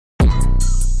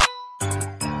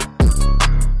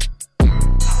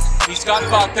Scott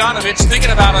Bogdanovich thinking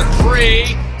about a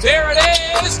three. There it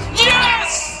is.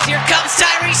 Yes! Here comes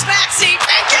Tyrese Maxey.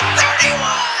 Make it 31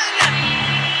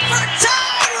 for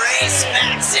Tyrese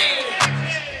Maxey.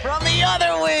 From the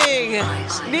other wing,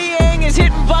 Niang is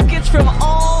hitting buckets from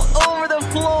all over the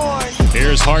floor.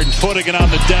 Here's Harden putting it on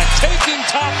the deck, taking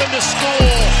Toppin to school,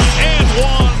 and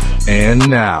one. And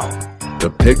now, the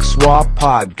Pick Swap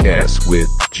Podcast with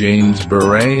James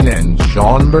Barain and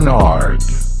Sean Bernard.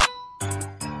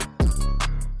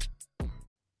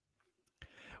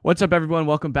 What's up, everyone?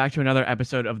 Welcome back to another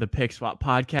episode of the Pick Swap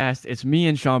Podcast. It's me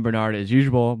and Sean Bernard as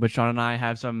usual, but Sean and I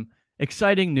have some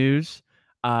exciting news.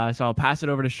 So I'll pass it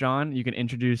over to Sean. You can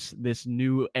introduce this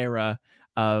new era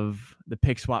of the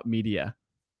Pick Swap Media.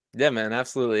 Yeah, man,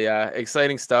 absolutely.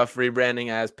 Exciting stuff.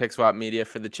 Rebranding as Pick Swap Media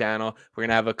for the channel. We're going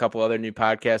to have a couple other new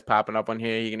podcasts popping up on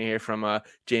here. You're going to hear from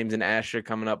James and Asher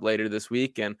coming up later this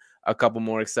week, and a couple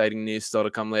more exciting news still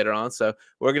to come later on. So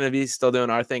we're going to be still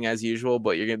doing our thing as usual,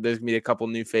 but there's going to be a couple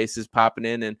new faces popping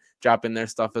in and dropping their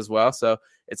stuff as well. So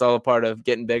it's all a part of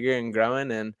getting bigger and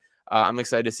growing, and I'm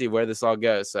excited to see where this all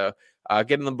goes. So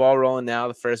getting the ball rolling now.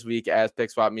 The first week as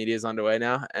Pick Swap Media is underway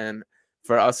now, and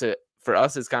for us,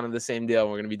 it's kind of the same deal.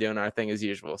 We're going to be doing our thing as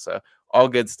usual. So all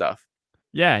good stuff.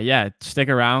 Yeah. Stick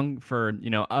around for,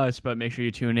 us, but make sure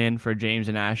you tune in for James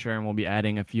and Asher, and we'll be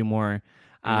adding a few more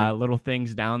little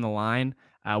things down the line.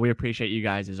 We appreciate you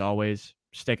guys, as always,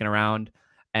 sticking around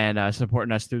and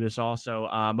supporting us through this all.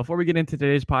 So before we get into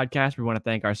today's podcast, we want to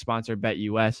thank our sponsor,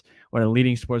 BetUS, one of the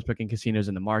leading sportsbook and casinos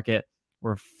in the market.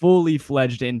 We're fully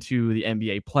fledged into the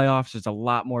NBA playoffs. There's a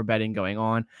lot more betting going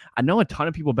on. I know a ton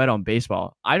of people bet on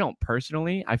baseball. I don't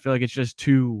personally. I feel like it's just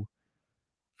you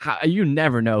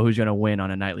never know who's going to win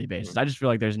on a nightly basis. I just feel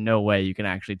like there's no way you can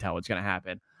actually tell what's going to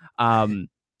happen.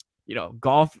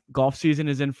 Golf season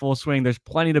is in full swing. There's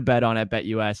plenty to bet on at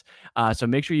BetUS. So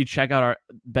make sure you check out our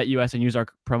BetUS and use our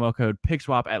promo code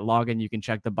PICKSWAP at login. You can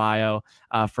check the bio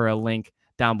for a link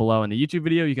down below in the YouTube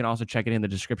video. You can also check it in the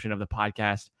description of the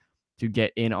podcast to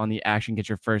get in on the action. Get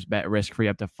your first bet risk-free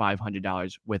up to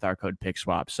 $500 with our code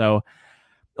PICKSWAP. So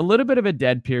a little bit of a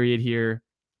dead period here.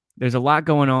 There's a lot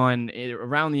going on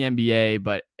around the NBA,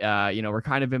 but we're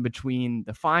kind of in between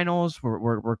the finals.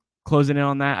 We're closing in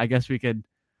on that. I guess we could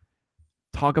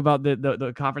talk about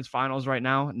the conference finals right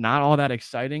now. Not all that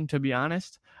exciting, to be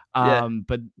honest.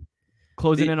 But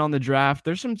closing in on the draft.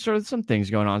 There's some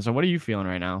things going on. So what are you feeling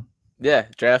right now? Yeah,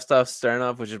 draft stuff stirring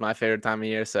up, which is my favorite time of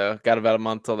year. So got about a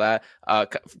month till that.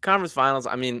 Conference finals,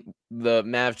 I mean, the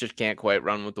Mavs just can't quite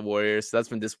run with the Warriors. So that's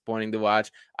been disappointing to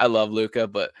watch. I love Luka,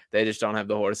 but they just don't have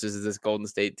the horses as this Golden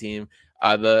State team.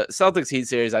 The Celtics Heat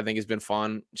series, I think, has been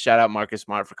fun. Shout out Marcus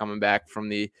Smart for coming back from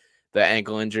the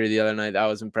ankle injury the other night. That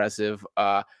was impressive.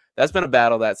 That's been a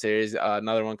battle, that series.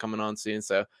 Another one coming on soon.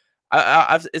 So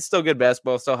it's still good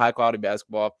basketball, still high quality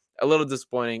basketball. A little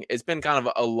disappointing. It's been kind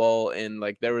of a lull in,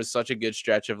 there was such a good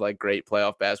stretch of great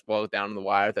playoff basketball down in the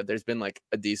wire that there's been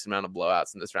a decent amount of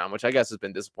blowouts in this round, which I guess has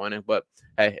been disappointing, but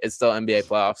hey, it's still NBA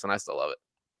playoffs and I still love it.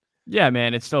 Yeah,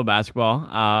 man, it's still basketball.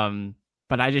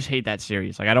 But I just hate that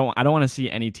series. I don't want to see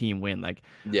any team win.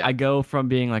 I go from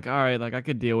being all right, I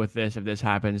could deal with this if this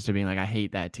happens, to being I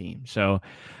hate that team. So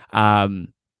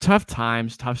tough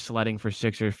times, tough sledding for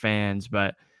Sixers fans,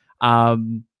 but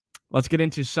let's get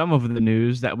into some of the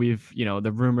news that we've,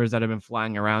 the rumors that have been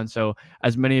flying around. So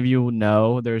as many of you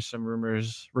know, there's some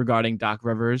rumors regarding Doc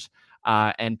Rivers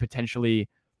and potentially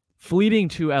fleeting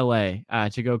to LA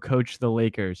to go coach the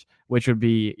Lakers, which would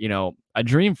be, a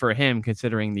dream for him,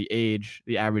 considering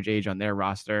the average age on their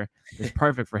roster is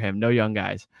perfect for him. No young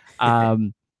guys.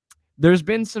 There's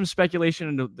been some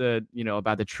speculation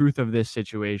about the truth of this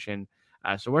situation.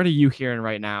 So what are you hearing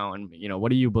right now? And, what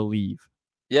do you believe?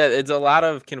 Yeah, it's a lot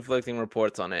of conflicting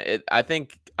reports on it. I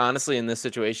think, honestly, in this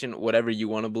situation, whatever you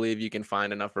want to believe, you can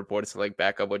find enough reports to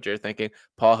back up what you're thinking.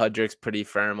 Paul Hudrick's pretty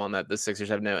firm on that. The Sixers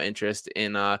have no interest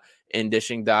in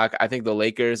dishing Doc. I think the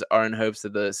Lakers are in hopes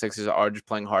that the Sixers are just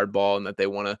playing hardball and that they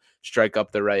want to strike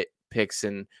up the right picks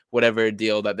and whatever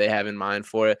deal that they have in mind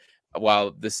for it.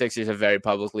 While the Sixers have very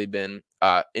publicly been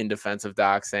in defense of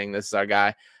Doc, saying this is our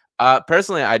guy.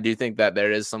 Personally, I do think that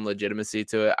there is some legitimacy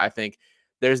to it. I think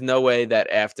there's no way that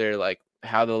after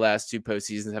how the last two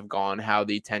postseasons have gone, how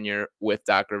the tenure with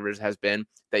Doc Rivers has been,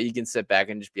 that you can sit back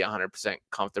and just be 100%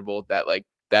 comfortable that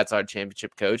that's our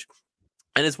championship coach.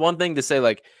 And it's one thing to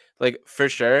say for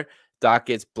sure Doc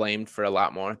gets blamed for a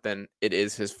lot more than it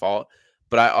is his fault.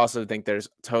 But I also think there's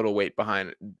total weight behind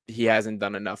it. He hasn't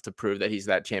done enough to prove that he's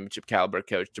that championship caliber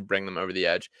coach to bring them over the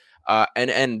edge.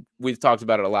 And we've talked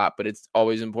about it a lot, but it's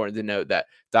always important to note that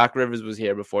Doc Rivers was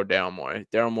here before Daryl Morey.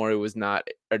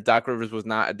 Doc Rivers was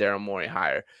not a Daryl Morey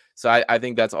hire. So I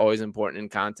think that's always important in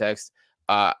context.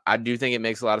 I do think it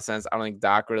makes a lot of sense. I don't think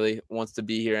Doc really wants to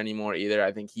be here anymore either.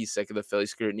 I think he's sick of the Philly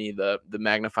scrutiny, the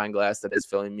magnifying glass that is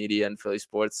Philly media and Philly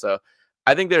sports. So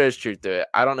I think there is truth to it.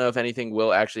 I don't know if anything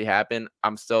will actually happen.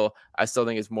 I still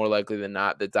think it's more likely than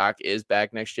not that Doc is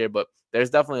back next year, but there's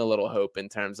definitely a little hope in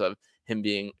terms of him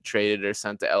being traded or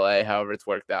sent to LA, however it's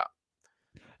worked out.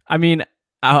 I mean,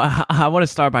 I want to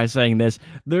start by saying this.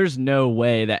 There's no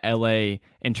way that LA,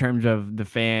 in terms of the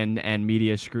fan and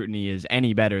media scrutiny, is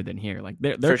any better than here. Like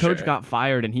their coach got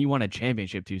fired and he won a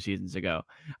championship 2 seasons ago.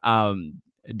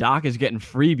 Doc is getting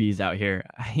freebies out here.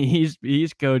 He's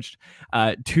coached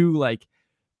 2 like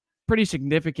pretty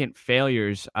significant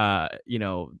failures.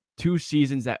 2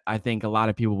 seasons that I think a lot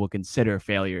of people will consider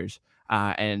failures.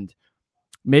 And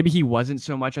maybe he wasn't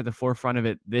so much at the forefront of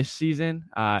it this season.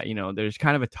 There's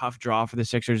kind of a tough draw for the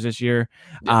Sixers this year.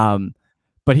 Yeah.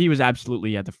 But he was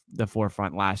absolutely at the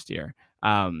forefront last year.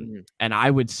 And I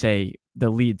would say the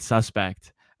lead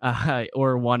suspect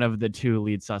or one of the 2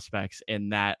 lead suspects in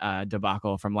that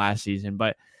debacle from last season.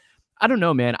 But I don't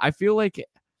know, man. I feel like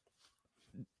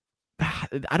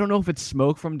I don't know if it's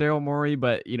smoke from Daryl Morey,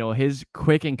 but his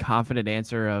quick and confident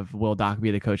answer of will Doc be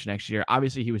the coach next year?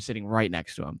 Obviously, he was sitting right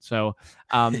next to him. So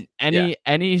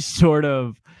any sort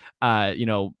of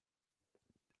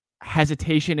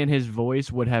hesitation in his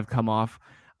voice would have come off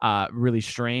really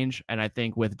strange. And I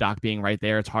think with Doc being right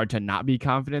there, it's hard to not be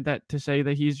confident to say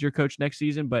that he's your coach next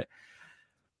season. But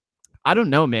I don't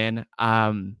know, man.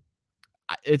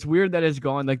 It's weird that it's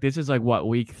gone. Like this is like what,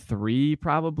 week 3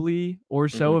 probably or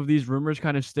so of these rumors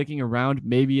kind of sticking around.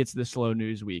 Maybe it's the slow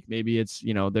news week. Maybe it's,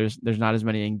 there's not as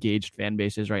many engaged fan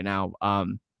bases right now.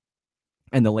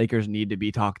 And the Lakers need to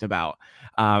be talked about.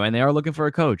 And they are looking for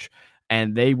a coach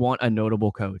and they want a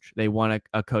notable coach. They want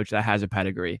a coach that has a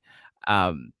pedigree.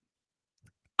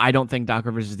 I don't think Doc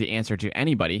Rivers is the answer to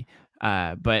anybody,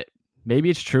 but maybe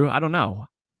it's true. I don't know.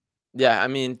 Yeah, I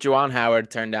mean, Juwan Howard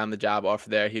turned down the job offer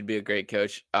there. He'd be a great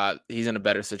coach. He's in a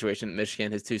better situation in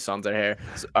Michigan. His 2 sons are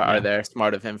there.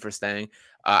 Smart of him for staying.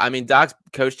 I mean, Doc's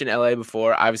coached in LA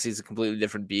before. Obviously, it's a completely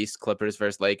different beast, Clippers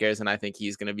versus Lakers, and I think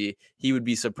he would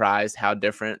be surprised how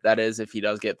different that is if he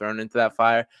does get thrown into that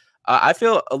fire. I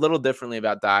feel a little differently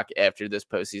about Doc after this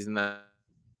postseason. That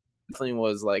definitely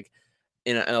was like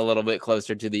in a little bit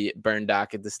closer to the burn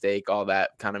Doc at the stake, all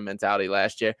that kind of mentality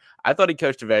last year. I thought he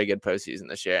coached a very good postseason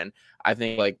this year. And I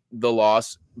think like the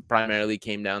loss primarily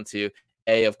came down to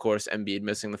of course, Embiid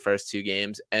missing the first 2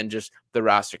 games and just the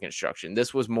roster construction.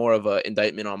 This was more of an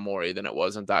indictment on Morey than it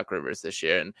was on Doc Rivers this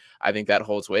year. And I think that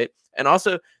holds weight. And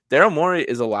also Daryl Morey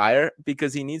is a liar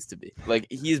because he needs to be. Like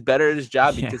he's better at his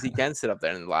job because he can sit up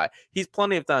there and lie. He's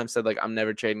plenty of times said like, I'm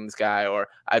never trading this guy or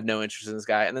I have no interest in this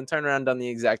guy. And then turn around and done the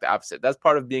exact opposite. That's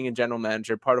part of being a general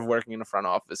manager, part of working in the front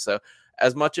office. So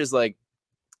as much as like,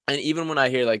 and even when I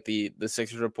hear like the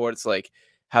Sixers reports, like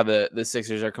how the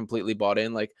Sixers are completely bought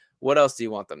in, like what else do you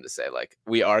want them to say? Like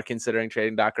we are considering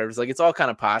trading Doc Rivers. Like it's all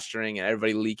kind of posturing and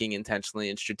everybody leaking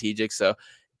intentionally and strategic. So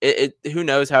it who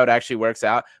knows how it actually works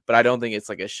out, but I don't think it's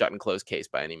like a shut and close case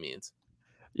by any means.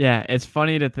 Yeah, it's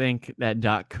funny to think that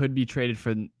Doc could be traded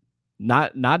for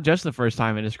not just the first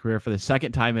time in his career, for the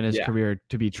second time in his career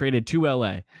to be traded to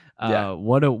LA.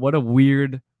 What a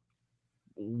weird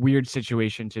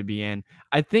situation to be in.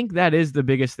 I think that is the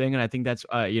biggest thing, and I think that's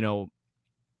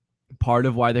part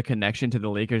of why the connection to the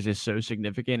Lakers is so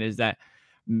significant is that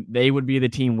they would be the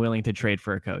team willing to trade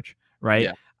for a coach, right?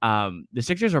 Yeah. The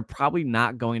Sixers are probably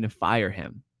not going to fire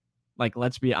him. Like,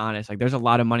 let's be honest. Like, there's a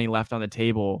lot of money left on the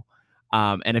table.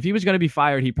 And if he was going to be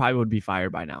fired, he probably would be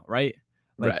fired by now, right?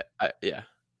 Like, right. Yeah.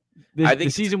 I think the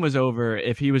season was over.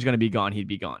 If he was going to be gone, he'd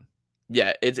be gone.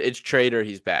 Yeah, it's trade or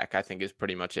he's back, I think is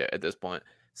pretty much it at this point.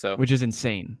 So, which is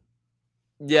insane.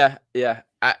 Yeah.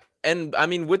 And I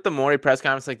mean, with the Morey press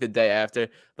conference, like the day after,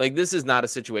 like this is not a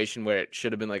situation where it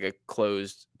should have been like a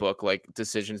closed book, like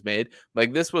decisions made.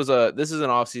 Like this is an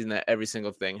offseason that every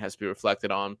single thing has to be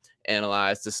reflected on,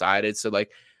 analyzed, decided. So like,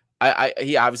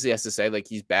 he obviously has to say like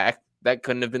he's back. That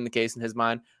couldn't have been the case in his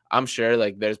mind. I'm sure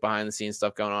like there's behind the scenes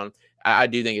stuff going on. I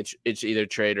do think it's either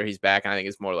trade or he's back, and I think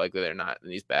it's more likely they're not,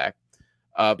 and he's back.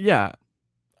 Yeah,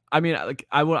 I mean, like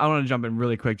I want to jump in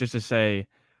really quick just to say,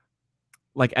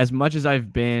 like, as much as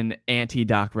I've been anti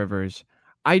Doc Rivers,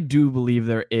 I do believe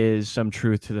there is some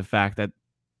truth to the fact that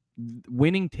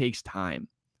winning takes time.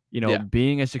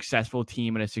 Being a successful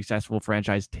team and a successful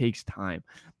franchise takes time,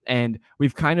 and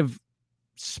we've kind of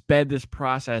sped this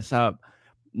process up,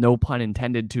 no pun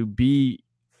intended, to be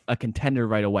a contender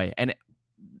right away. And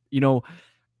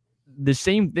the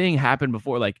same thing happened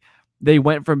before. Like, they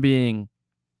went from being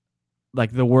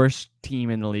like the worst team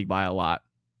in the league by a lot,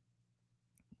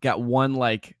 got one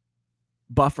like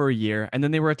buffer year, and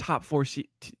then they were a top 4 seed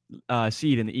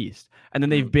in the East, and then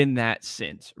they've been that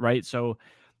since, right? So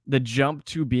the jump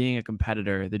to being a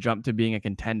competitor, the jump to being a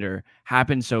contender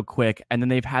happened so quick, and then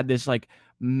they've had this like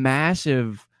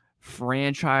massive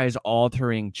franchise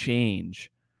altering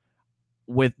change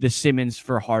with the Simmons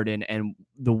for Harden and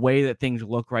the way that things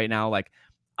look right now. Like,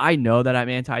 I know that I'm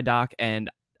anti-Doc, and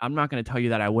I'm not going to tell you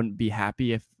that I wouldn't be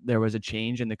happy if there was a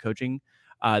change in the coaching,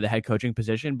 the head coaching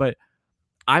position, but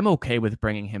I'm okay with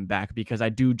bringing him back because I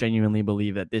do genuinely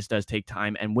believe that this does take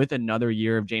time. And with another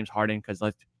year of James Harden, because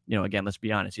let's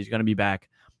be honest, he's going to be back.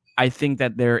 I think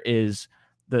that there is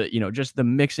just the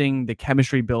mixing, the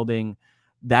chemistry building,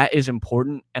 that is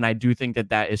important. And I do think that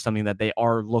that is something that they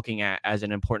are looking at as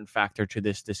an important factor to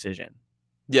this decision.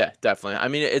 Yeah, definitely. I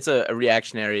mean, it's a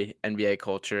reactionary NBA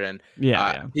culture, and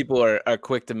people are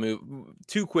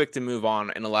too quick to move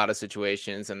on in a lot of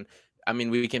situations. And I mean,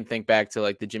 we can think back to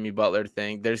like the Jimmy Butler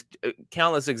thing. There's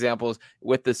countless examples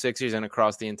with the Sixers and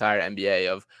across the entire NBA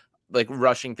of like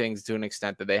rushing things to an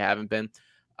extent that they haven't been.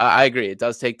 I agree. It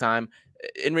does take time.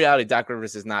 In reality, Doc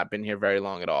Rivers has not been here very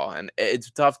long at all. And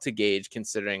it's tough to gauge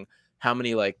considering how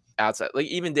many like outside, like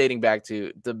even dating back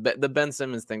to the Ben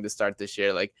Simmons thing to start this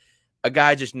year, like a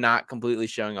guy just not completely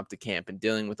showing up to camp and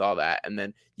dealing with all that. And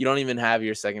then you don't even have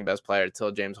your second best player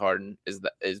until James Harden is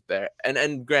there.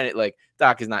 And granted, like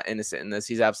Doc is not innocent in this.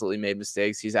 He's absolutely made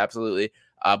mistakes. He's absolutely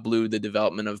blew the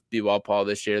development of B-Ball Paul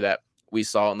this year that we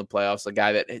saw in the playoffs, a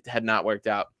guy that had not worked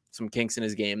out, some kinks in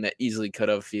his game that easily could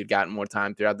have if he had gotten more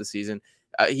time throughout the season.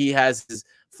 He has his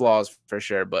flaws for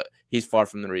sure, but he's far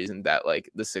from the reason that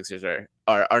like the Sixers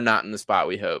are not in the spot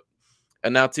we hope.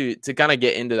 And now to kind of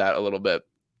get into that a little bit,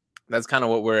 that's kind of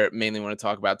what we're mainly want to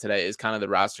talk about today is kind of the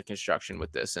roster construction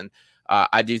with this. And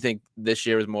I do think this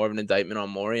year was more of an indictment on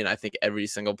Morey, and I think every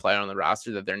single player on the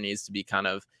roster that there needs to be kind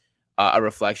of a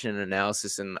reflection and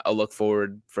analysis and a look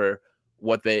forward for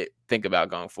what they think about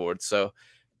going forward. So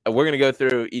we're going to go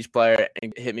through each player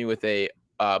and hit me with a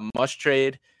must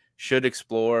trade, should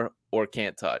explore, or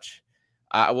can't touch.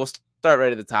 We'll start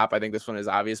right at the top. I think this one is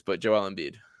obvious, but Joel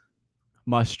Embiid.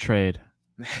 Must trade.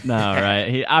 No, right?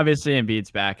 He obviously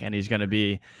Embiid's back, and he's going to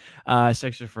be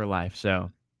Sixer for life.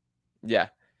 So, yeah,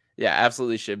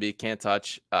 absolutely should be. Can't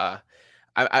touch.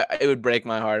 It would break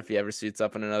my heart if he ever suits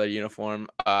up in another uniform.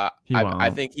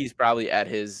 I think he's probably at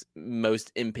his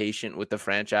most impatient with the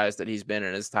franchise that he's been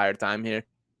in his entire time here.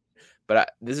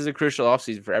 But this is a crucial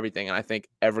offseason for everything, and I think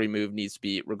every move needs to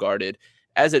be regarded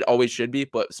as it always should be.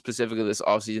 But specifically this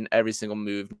offseason, every single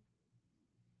move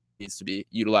needs to be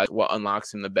utilized, what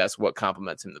unlocks him the best, what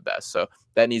complements him the best. So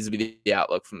that needs to be the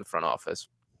outlook from the front office.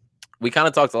 We kind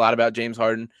of talked a lot about James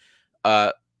Harden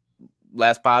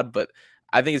last pod, but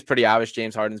I think it's pretty obvious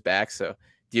James Harden's back. So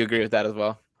do you agree with that as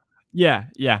well? Yeah,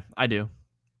 I do.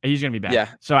 He's going to be back. Yeah.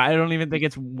 So I don't even think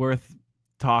it's worth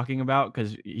talking about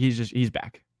because he's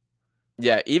back.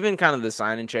 Yeah, even kind of the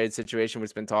sign and trade situation, which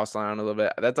has been tossed around a little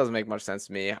bit, that doesn't make much sense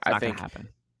to me. I think happen.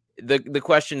 The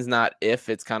question's not if,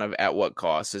 it's kind of at what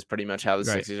cost is pretty much how the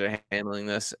Sixers are handling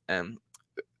this. And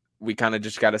we kind of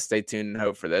just got to stay tuned and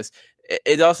hope for this.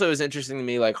 It also is interesting to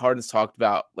me, like Harden's talked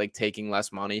about like taking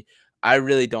less money. I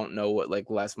really don't know what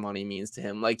like less money means to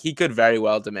him. Like he could very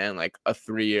well demand like a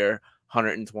 3-year,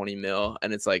 $120 million.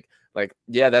 And it's like,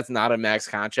 yeah, that's not a max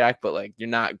contract, but like you're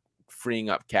not freeing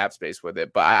up cap space with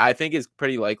it. But I think it's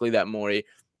pretty likely that Morey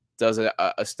does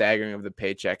a staggering of the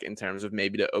paycheck in terms of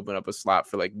maybe to open up a slot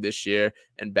for like this year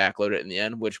and backload it in the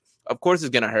end, which of course is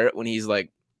going to hurt when he's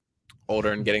like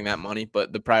older and getting that money,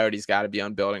 but the priority's got to be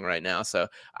on building right now. So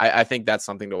I think that's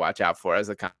something to watch out for as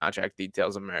the contract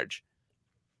details emerge.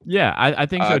 Yeah, I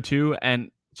think so too.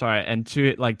 And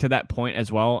to that point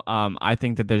as well, I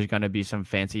think that there's going to be some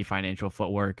fancy financial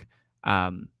footwork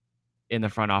in the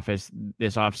front office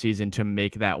this offseason to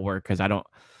make that work. Cause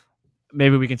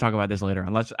maybe we can talk about this later.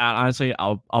 Unless honestly,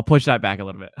 I'll push that back a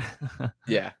little bit.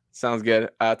 Yeah, sounds good.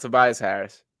 Tobias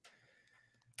Harris.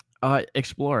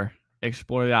 Explore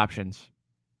the options.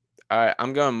 All right,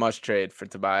 I'm going must trade for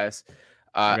Tobias.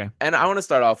 Okay. And I want to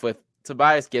start off with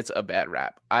Tobias gets a bad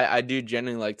rap. I do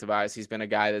genuinely like Tobias. He's been a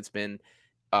guy that's been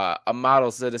a model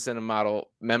citizen, a model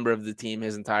member of the team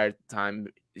his entire time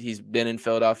he's been in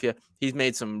Philadelphia. He's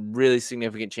made some really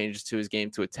significant changes to his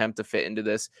game to attempt to fit into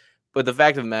this. But the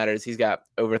fact of the matter is he's got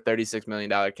over $36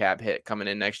 million cap hit coming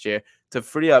in next year. To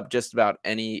free up just about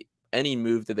any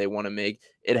move that they want to make,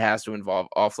 it has to involve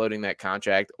offloading that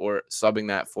contract or subbing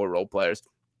that for role players.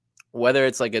 Whether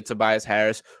it's like a Tobias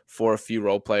Harris for a few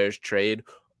role players trade,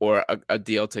 or a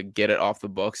deal to get it off the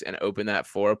books and open that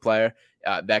for a player,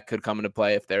 that could come into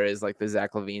play if there is like the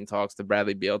Zach LaVine talks, the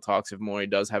Bradley Beal talks, if Morey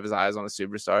does have his eyes on a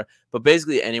superstar. But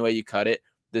basically, any way you cut it,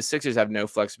 the Sixers have no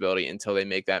flexibility until they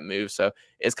make that move. So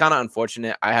it's kind of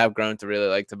unfortunate. I have grown to really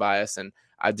like Tobias, and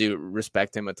I do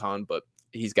respect him a ton, but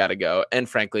he's got to go. And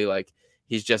frankly, like,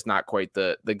 he's just not quite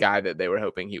the guy that they were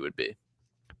hoping he would be.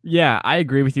 Yeah, I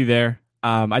agree with you there.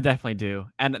 I definitely do.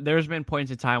 And there's been points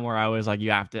in time where I was like,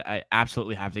 I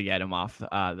absolutely have to get him off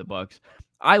the books.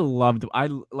 I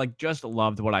just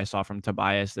loved what I saw from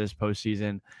Tobias this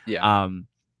postseason. Yeah.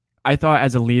 I thought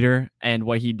as a leader and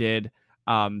what he did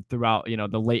throughout,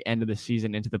 the late end of the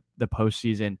season into the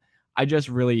postseason, I just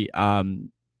really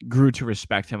grew to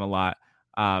respect him a lot.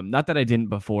 Not that I didn't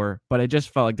before, but I just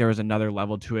felt like there was another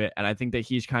level to it. And I think that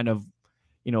he's kind of,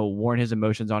 worn his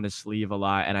emotions on his sleeve a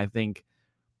lot. And I think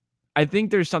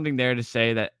there's something there to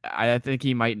say that I think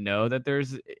he might know that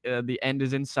there's the end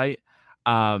is in sight.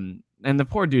 And the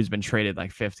poor dude's been traded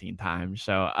like 15 times.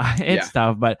 So it's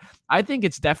tough, but I think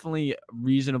it's definitely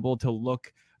reasonable to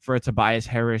look for a Tobias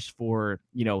Harris for,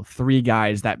 3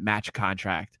 guys that match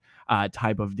contract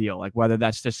type of deal, like whether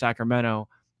that's to Sacramento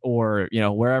or,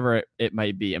 wherever it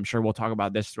might be. I'm sure we'll talk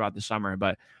about this throughout the summer,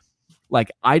 but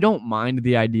like, I don't mind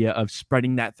the idea of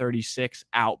spreading that 36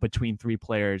 out between 3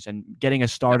 players and getting a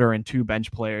starter and 2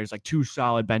 bench players, like 2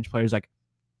 solid bench players. Like,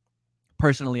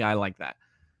 personally, I like that.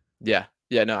 Yeah.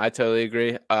 Yeah, no, I totally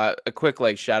agree. A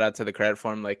quick shout out to the credit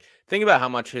for him. Like, think about how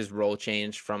much his role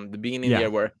changed from the beginning of the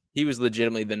year, where he was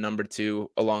legitimately the number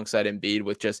 2 alongside Embiid,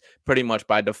 with just pretty much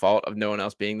by default of no one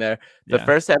else being there. The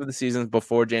first half of the season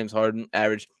before James Harden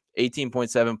averaged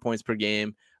 18.7 points per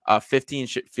game, 15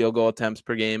 field goal attempts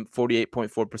per game,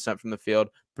 48.4% from the field,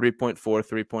 3.4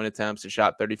 3-point attempts, and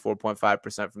shot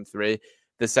 34.5% from 3.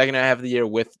 The second half of the year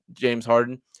with James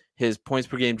Harden, his points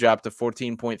per game dropped to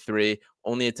 14.3,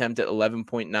 only attempted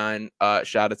 11.9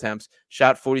 shot attempts,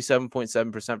 shot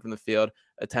 47.7% from the field,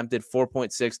 attempted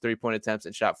 4.6 3-point attempts,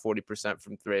 and shot 40%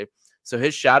 from 3. So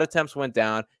his shot attempts went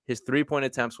down, his 3-point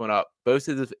attempts went up, both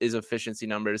of his efficiency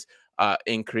numbers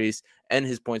increased, and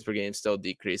his points per game still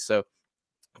decreased. So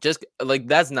just like,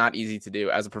 that's not easy to do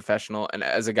as a professional and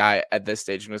as a guy at this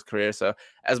stage in his career. So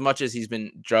as much as he's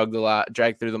been dragged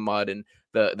through the mud, and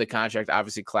the contract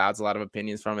obviously clouds a lot of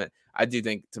opinions from it, I do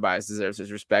think Tobias deserves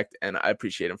his respect, and I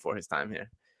appreciate him for his time here.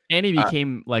 And he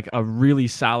became like a really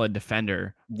solid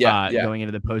defender going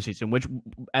into the postseason, which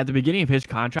at the beginning of his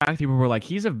contract, people were like,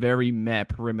 he's a very meh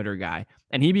perimeter guy.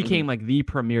 And he became like the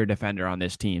premier defender on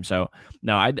this team. So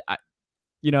no, I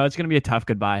it's going to be a tough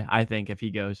goodbye, I think, if he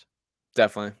goes.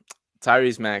 Definitely.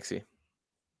 Tyrese Maxey.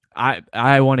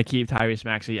 I want to keep Tyrese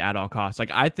Maxey at all costs.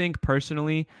 Like, I think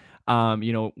personally,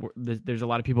 there's a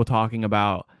lot of people talking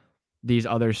about these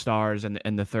other stars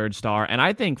and the third star. And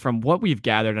I think from what we've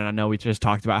gathered, and I know we just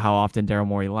talked about how often Daryl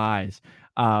Morey lies,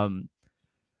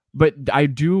 but I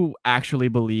do actually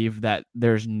believe that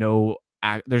there's no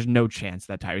chance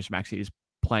that Tyrese Maxey is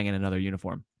playing in another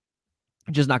uniform.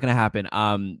 It's just not going to happen.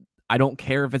 I don't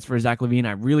care if it's for Zach LaVine.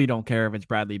 I really don't care if it's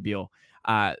Bradley Beal.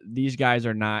 These guys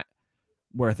are not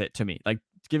worth it to me. Like,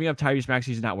 giving up Tyrese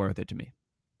Maxey is not worth it to me.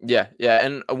 Yeah.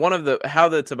 And how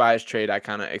the Tobias trade I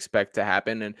kind of expect to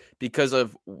happen, and because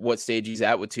of what stage he's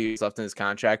at with 2 years left in his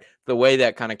contract, the way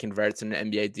that kind of converts in an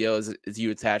NBA deal is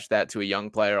you attach that to a young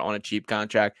player on a cheap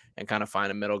contract and kind of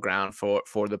find a middle ground for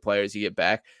the players you get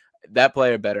back. That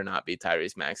player better not be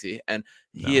Tyrese Maxey, and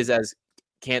he is as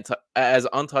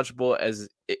untouchable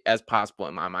as possible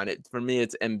in my mind. For me,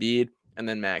 it's Embiid and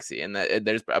then Maxey, and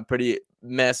there's a pretty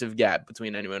massive gap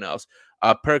between anyone else.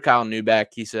 Per Kyle Neubeck,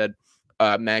 he said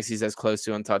Maxey's as close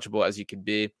to untouchable as you could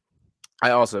be.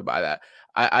 I also buy that.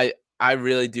 I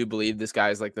really do believe this guy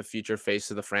is like the future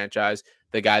face of the franchise,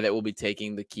 the guy that will be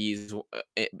taking the keys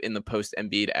in the post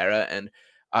Embiid era. And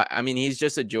I mean, he's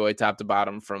just a joy top to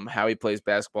bottom, from how he plays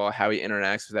basketball, how he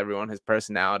interacts with everyone, his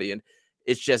personality, and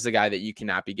it's just a guy that you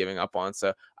cannot be giving up on.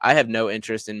 So I have no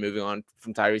interest in moving on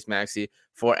from Tyrese Maxey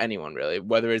for anyone, really,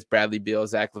 whether it's Bradley Beal,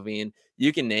 Zach LaVine,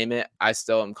 you can name it. I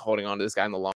still am holding on to this guy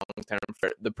in the long term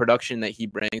for the production that he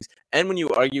brings. And when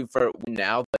you argue for win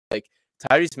now, like,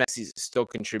 Tyrese Maxey still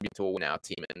contribute to a win now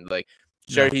team. And like,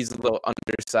 sure, he's a little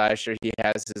undersized. Sure, he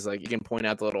has his, like, you can point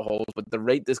out the little holes, but the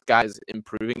rate this guy is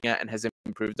improving at and has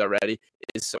improved already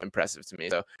is so impressive to me.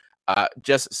 So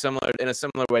just in a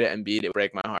similar way to Embiid, it would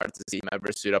break my heart to see him ever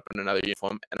suit up in another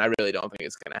uniform, and I really don't think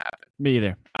it's going to happen. Me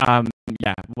either.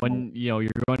 Yeah, when you're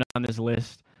going on this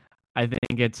list, I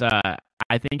think it's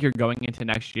I think you're going into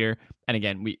next year, and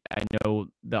again, I know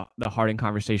the Harden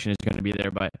conversation is going to be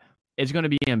there, but it's going to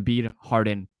be Embiid,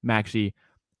 Harden, Maxey,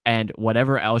 and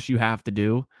whatever else you have to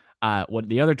do. What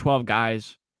the other 12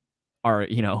 guys are,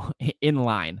 in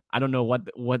line. I don't know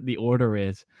what the order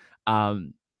is,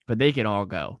 but they can all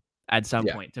go at some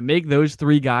point. To make those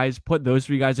three guys, put those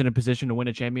three guys in a position to win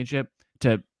a championship,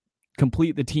 to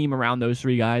complete the team around those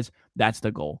three guys, that's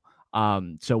the goal.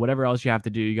 So whatever else you have to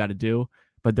do, you got to do.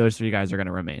 But those three guys are going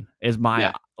to remain, is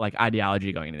my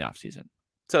ideology going into the offseason.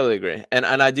 Totally agree. And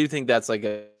I do think that's like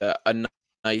a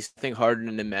nice thing.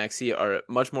 Harden and Maxey are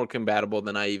much more compatible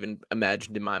than I even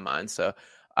imagined in my mind. So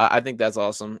I think that's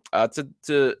awesome.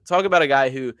 To talk about a guy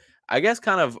who I guess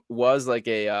kind of was like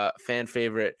a fan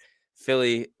favorite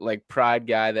Philly like pride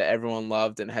guy that everyone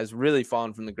loved and has really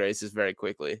fallen from the graces very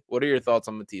quickly. What are your thoughts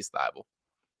on Matisse Thybulle?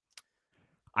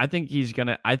 I think he's going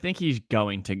to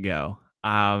go.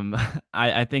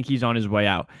 I think he's on his way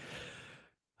out.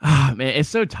 Man, it's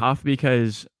so tough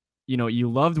because we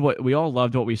all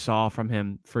loved what we saw from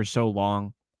him for so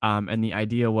long. And the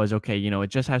idea was, okay, it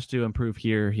just has to improve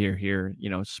here,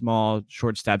 small,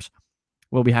 short steps.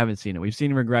 Well, we haven't seen it. We've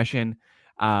seen regression.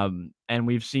 And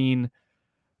we've seen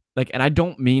and I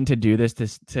don't mean to do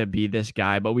this to be this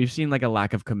guy, but we've seen like a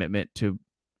lack of commitment to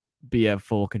be a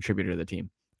full contributor to the team.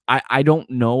 I don't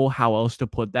know how else to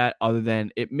put that other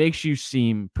than it makes you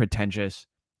seem pretentious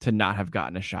to not have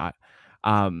gotten a shot,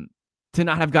 to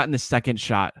not have gotten the second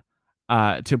shot,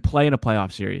 to play in a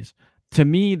playoff series. To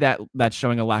me, that's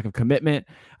showing a lack of commitment.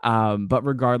 But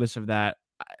regardless of that,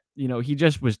 he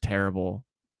just was terrible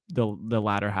the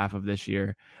latter half of this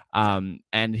year. And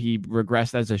he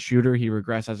regressed as a shooter. He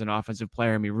regressed as an offensive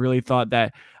player. And we really thought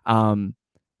that him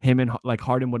and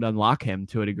Harden would unlock him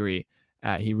to a degree.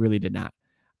 He really did not.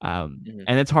 And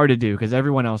it's hard to do because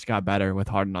everyone else got better with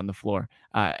Harden on the floor.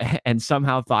 And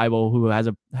somehow Thybulle, who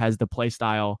has the play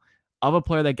style of a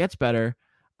player that gets better,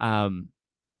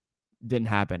 didn't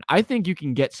happen. I think you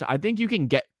can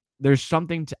get. There's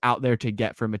something out there to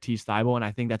get for Matisse Thybulle, and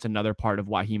I think that's another part of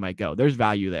why he might go. There's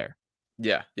value there.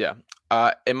 Yeah.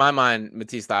 In my mind,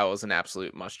 Matisse Thybulle is an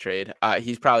absolute must trade.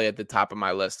 He's probably at the top of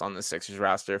my list on the Sixers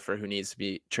roster for who needs to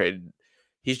be traded.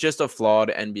 He's just a flawed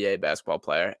NBA basketball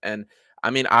player. And I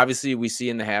mean, obviously we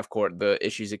see in the half court the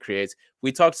issues it creates.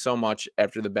 We talked so much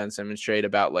after the Ben Simmons trade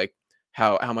about like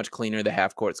how much cleaner the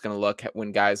half court's going to look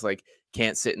when guys like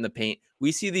can't sit in the paint.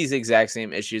 We see these exact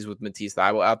same issues with Matisse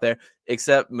Thybulle out there,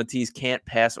 except Matisse can't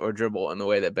pass or dribble in the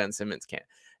way that Ben Simmons can.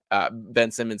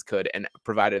 Ben Simmons could and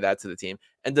provided that to the team.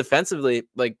 And defensively,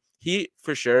 like he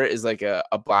for sure is like a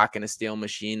block and a steal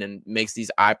machine and makes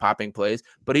these eye-popping plays,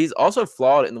 but he's also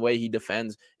flawed in the way he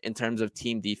defends in terms of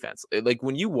team defense. Like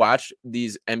when you watch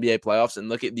these NBA playoffs and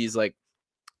look at these like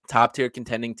top-tier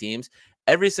contending teams,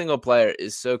 every single player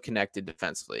is so connected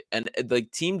defensively. And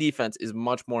like team defense is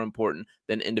much more important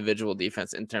than individual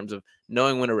defense in terms of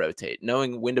knowing when to rotate,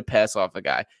 knowing when to pass off a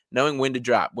guy, knowing when to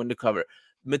drop, when to cover.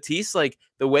 Matisse, like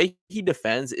the way he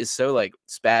defends is so like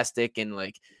spastic and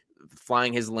like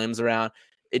flying his limbs around.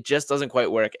 It just doesn't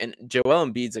quite work. And Joel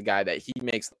Embiid's a guy that he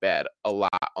makes bad a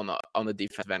lot on the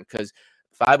defensive end because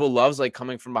Thybulle loves like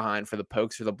coming from behind for the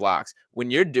pokes or the blocks. When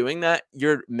you're doing that,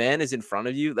 your man is in front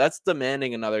of you. That's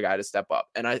demanding another guy to step up.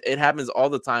 And it happens all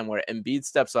the time where Embiid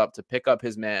steps up to pick up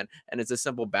his man and it's a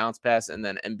simple bounce pass and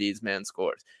then Embiid's man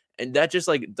scores. And that just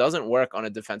like doesn't work on a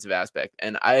defensive aspect.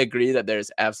 And I agree that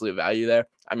there's absolute value there.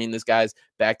 I mean, this guy's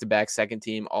back-to-back second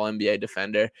team All-NBA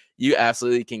defender. You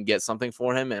absolutely can get something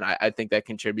for him. And I think that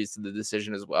contributes to the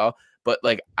decision as well. But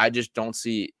like, I just don't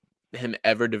see him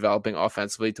ever developing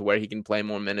offensively to where he can play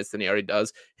more minutes than he already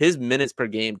does. His minutes per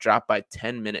game dropped by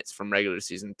 10 minutes from regular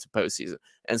season to postseason.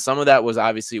 And some of that was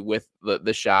obviously with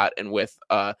the shot and with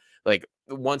like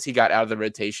once he got out of the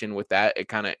rotation with that, it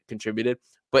kind of contributed.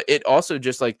 But it also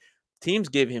just like teams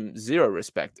give him zero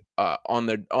respect on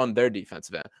their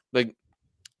defensive end. Like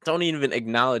don't even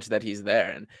acknowledge that he's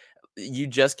there. And you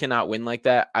just cannot win like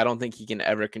that. I don't think he can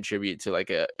ever contribute to like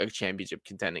a championship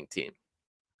contending team.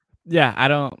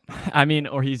 Yeah,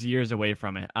 or he's years away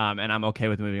from it. And I'm okay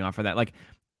with moving on for that. Like,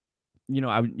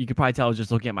 you could probably tell I was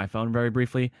just looking at my phone very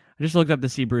briefly. I just looked up to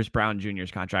see Bruce Brown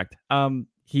Jr.'s contract.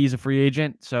 He's a free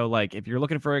agent. So like, if you're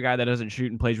looking for a guy that doesn't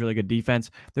shoot and plays really good defense,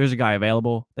 there's a guy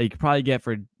available that you could probably get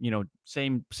for,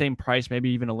 same price, maybe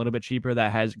even a little bit cheaper,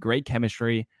 that has great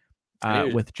chemistry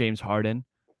with James Harden.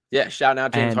 Yeah. Shouting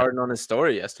out James Harden on his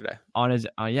story yesterday. On his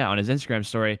Instagram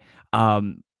story.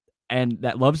 And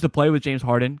that loves to play with James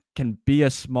Harden, can be a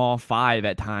small five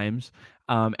at times,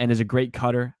 and is a great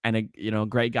cutter and a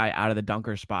great guy out of the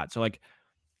dunker spot. So like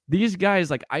these guys,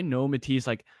 like I know Matisse,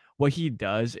 like what he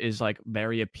does is like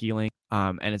very appealing,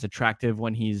 and it's attractive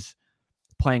when he's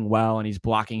playing well and he's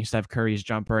blocking Steph Curry's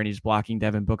jumper and he's blocking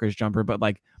Devin Booker's jumper. But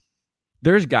like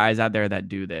there's guys out there that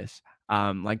do this,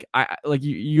 Like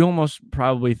you almost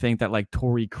probably think that like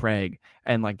Torrey Craig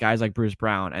and like guys like Bruce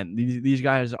Brown and these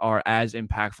guys are as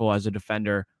impactful as a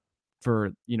defender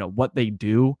for what they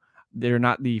do. They're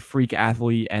not the freak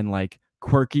athlete and like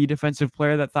quirky defensive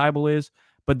player that Thibault is,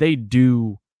 but they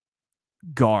do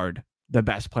guard the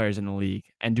best players in the league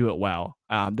and do it well.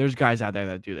 There's guys out there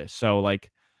that do this. So like,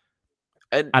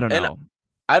 I don't know.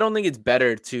 I don't think it's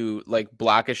better to like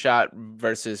block a shot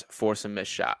versus force a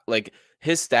missed shot. Like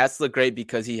his stats look great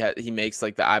because he makes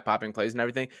like the eye popping plays and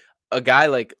everything. A guy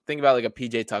like think about like a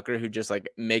PJ Tucker who just like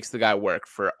makes the guy work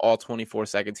for all 24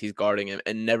 seconds he's guarding him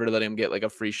and never let him get like a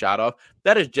free shot off.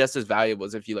 That is just as valuable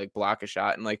as if you like block a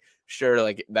shot and like sure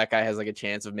like that guy has like a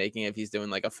chance of making it if he's doing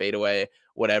like a fadeaway,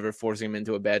 whatever, forcing him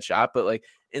into a bad shot. But like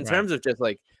in terms of just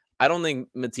like I don't think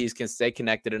Matisse can stay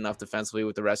connected enough defensively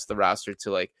with the rest of the roster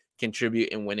to like contribute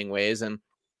in winning ways. And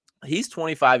he's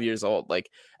 25 years old.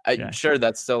 Like I'm sure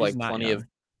that's still like plenty of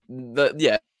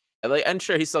like I'm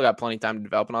sure he's still got plenty of time to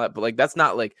develop and all that, but like that's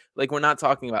not like we're not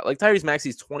talking about like Tyrese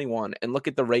Maxey's 21 and look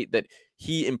at the rate that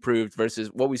he improved versus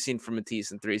what we've seen from Matisse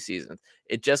in 3 seasons.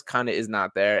 It just kind of is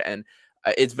not there, and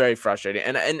it's very frustrating.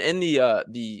 And in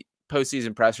the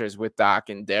postseason pressers with Doc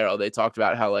and Daryl, they talked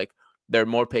about how like they're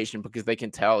more patient because they can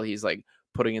tell he's like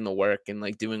putting in the work and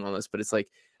like doing all this, but it's like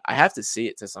I have to see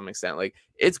it to some extent. Like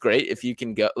it's great if you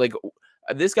can go like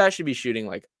this guy should be shooting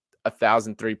like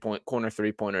 1,000 corner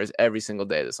 3-pointers every single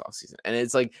day this offseason. And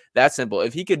it's like that simple.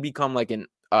 If he could become like an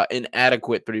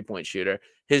adequate 3-point shooter,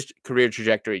 his career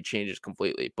trajectory changes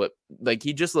completely. But like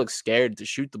he just looks scared to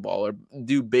shoot the ball or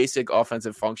do basic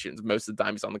offensive functions most of the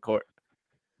time he's on the court.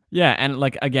 Yeah, and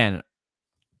like again,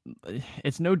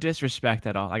 it's no disrespect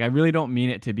at all. Like I really don't mean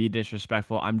it to be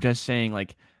disrespectful. I'm just saying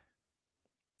like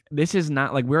this is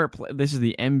not like this is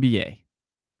the NBA.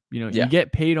 You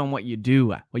get paid on what you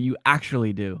do, what you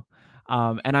actually do.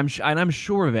 And I'm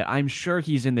sure of it. I'm sure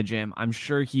he's in the gym. I'm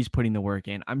sure he's putting the work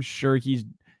in. I'm sure he's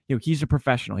a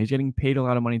professional. He's getting paid a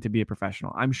lot of money to be a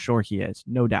professional. I'm sure he is,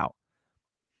 no doubt.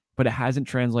 But it hasn't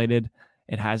translated.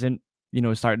 It hasn't,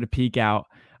 started to peak out.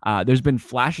 There's been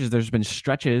flashes. There's been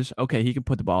stretches. Okay, he can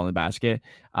put the ball in the basket.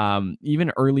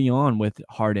 Even early on with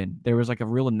Harden, there was like a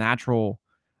real natural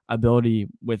ability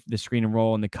with the screen and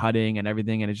roll and the cutting and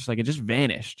everything, and it just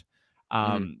vanished.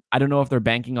 I don't know if they're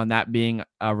banking on that being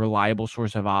a reliable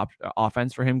source of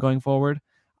offense for him going forward.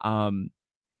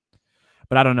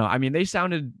 But I don't know. I mean, they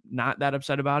sounded not that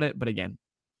upset about it, but again,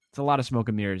 it's a lot of smoke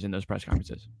and mirrors in those press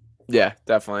conferences. Yeah,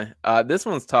 definitely. This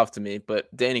one's tough to me,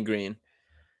 but Danny Green.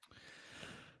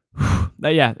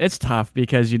 Yeah, it's tough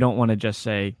because you don't want to just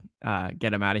say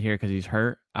get him out of here because he's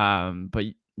hurt. But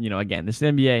again, this is the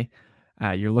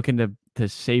NBA. You're looking to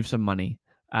save some money.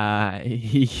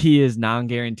 He is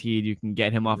non-guaranteed. You can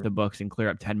get him off the books and clear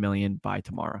up $10 million by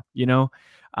tomorrow.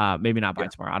 Maybe not by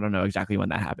tomorrow. I don't know exactly when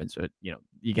that happens, but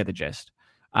you get the gist.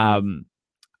 I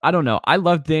don't know. I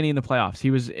loved Danny in the playoffs.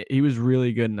 He was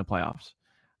really good in the playoffs,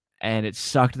 and it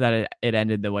sucked that it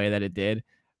ended the way that it did.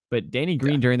 But Danny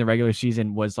Green during the regular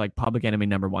season was like public enemy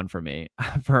number 1 for me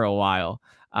for a while.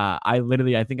 I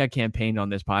think I campaigned on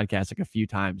this podcast like a few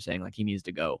times saying like he needs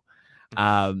to go.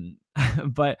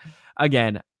 But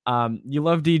again, you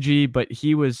love DG, but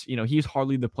he was, he's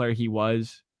hardly the player he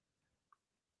was,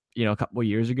 a couple of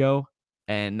years ago.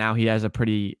 And now he has a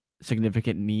pretty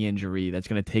significant knee injury that's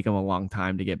going to take him a long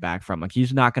time to get back from. Like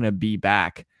he's not going to be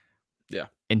back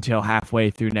until halfway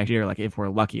through next year. Like if we're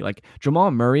lucky, like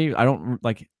Jamal Murray, I don't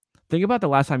like think about the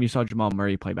last time you saw Jamal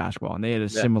Murray play basketball and they had a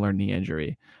similar knee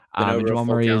injury. And Jamal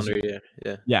Murray is,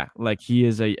 like he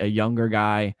is a younger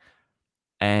guy.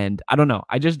 And I don't know.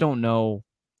 I just don't know.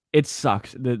 It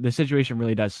sucks. The situation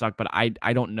really does suck, but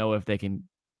I don't know if they can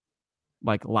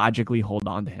like logically hold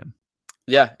on to him.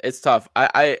 Yeah, it's tough.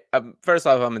 I first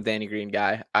off, I'm a Danny Green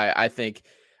guy. I think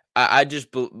I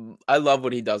love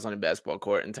what he does on a basketball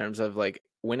court in terms of like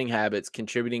winning habits,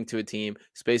 contributing to a team,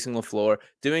 spacing the floor,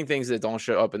 doing things that don't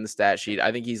show up in the stat sheet.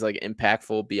 I think he's like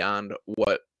impactful beyond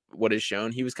what is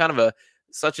shown. He was kind of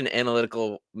such an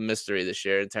analytical mystery this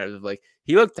year in terms of like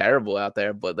he looked terrible out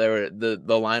there, but the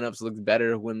lineups looked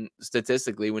better when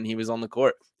statistically when he was on the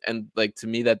court. And like to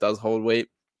me, that does hold weight.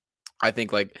 I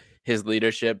think like his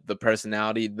leadership, the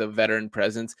personality, the veteran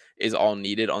presence is all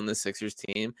needed on the Sixers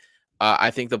team.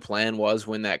 I think the plan was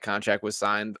when that contract was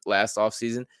signed last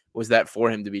offseason was that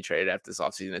for him to be traded after this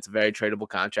offseason. It's a very tradable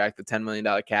contract. The $10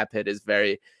 million cap hit is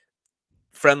very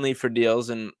friendly for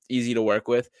deals and easy to work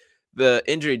with. The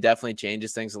injury definitely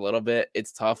changes things a little bit.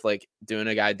 It's tough, like doing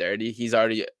a guy dirty. He's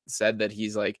already said that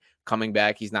he's like coming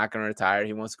back. He's not going to retire.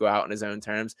 He wants to go out on his own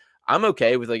terms. I'm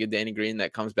okay with like a Danny Green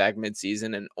that comes back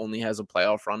mid-season and only has a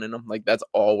playoff run in him. Like that's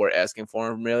all we're asking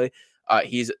for him, really.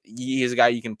 He's a guy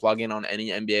you can plug in on any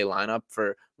NBA lineup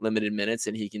for limited minutes,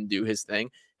 and he can do his thing.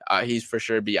 He's for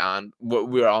sure beyond what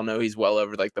we all know. He's well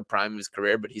over like the prime of his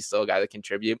career, but he's still a guy that can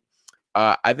contribute.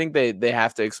 I think they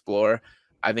have to explore.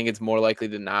 I think it's more likely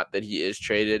than not that he is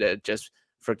traded just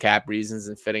for cap reasons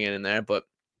and fitting it in there. But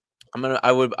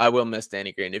I will miss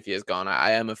Danny Green if he is gone.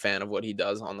 I am a fan of what he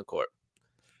does on the court.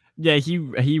 Yeah,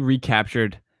 he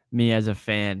recaptured me as a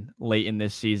fan late in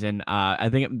this season. I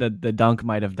think the dunk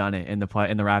might have done it in the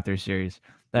Raptors series.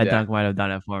 That dunk might have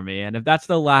done it for me. And if that's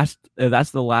the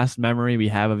last memory we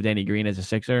have of Danny Green as a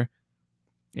Sixer,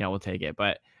 we'll take it.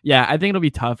 But yeah, I think it'll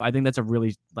be tough. I think that's a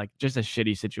really just a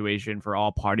shitty situation for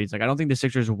all parties. Like, I don't think the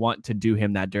Sixers want to do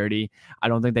him that dirty. I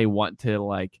don't think they want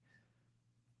to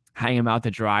hang him out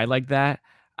to dry like that.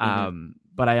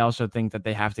 But I also think that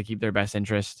they have to keep their best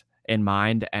interest in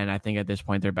mind. And I think at this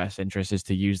point, their best interest is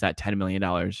to use that $10 million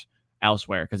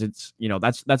elsewhere. Cause it's,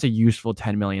 that's a useful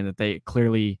 $10 million that they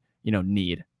clearly,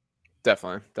 need.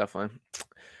 Definitely.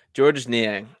 George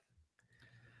Niang.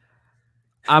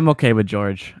 I'm okay with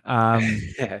George.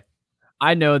 I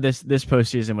know this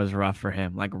postseason was rough for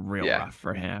him, rough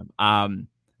for him.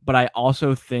 But I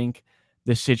also think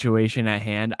the situation at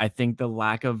hand, I think the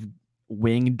lack of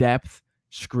wing depth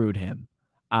screwed him.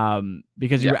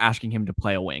 Because you were asking him to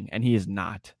play a wing, and he is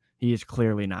not. He is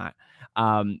clearly not.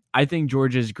 I think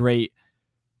George is great.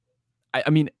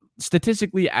 I mean,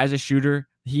 statistically, as a shooter,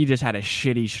 he just had a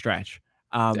shitty stretch.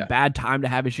 Bad time to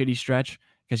have a shitty stretch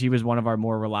because he was one of our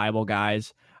more reliable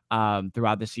guys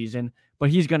throughout the season.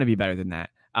 But he's going to be better than that.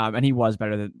 And he was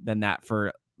better than that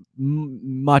for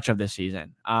much of the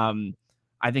season.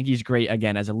 I think he's great,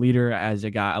 again, as a leader, as a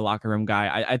locker room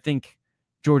guy. I think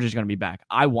George is going to be back.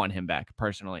 I want him back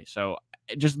personally. So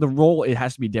just the role, it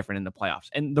has to be different in the playoffs.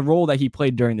 And the role that he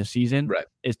played during the season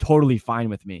is totally fine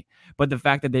with me. But the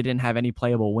fact that they didn't have any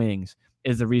playable wings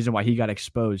is the reason why he got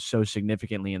exposed so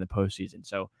significantly in the postseason.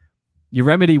 So you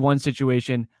remedy one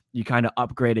situation, you kind of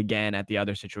upgrade again at the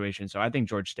other situation. So I think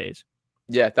George stays.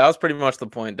 Yeah, that was pretty much the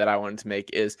point that I wanted to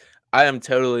make is I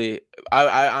honestly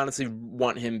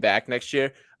want him back next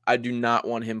year. I do not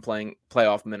want him playing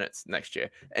playoff minutes next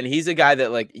year. And he's a guy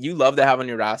that you love to have on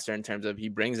your roster in terms of he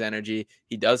brings energy,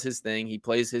 he does his thing, he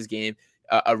plays his game,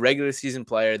 a regular season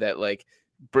player that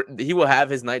he will have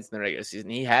his nights in the regular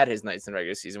season. He had his nights in the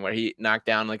regular season where he knocked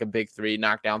down a big three,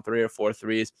 knocked down 3 or 4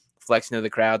 threes, flexing to the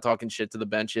crowd, talking shit to the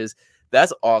benches.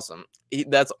 That's awesome.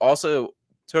 That's also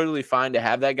totally fine to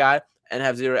have that guy and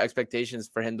have zero expectations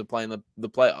for him to play in the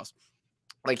playoffs.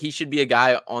 He should be a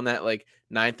guy on that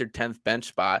 9th or 10th bench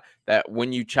spot that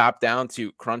when you chop down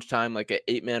to crunch time, an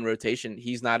 8-man rotation,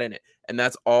 he's not in it. And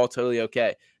that's all totally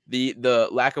okay. The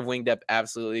lack of wing depth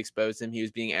absolutely exposed him. He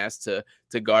was being asked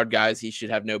to guard guys he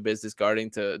should have no business guarding,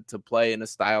 to play in a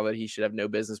style that he should have no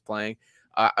business playing.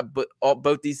 But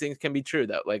both these things can be true,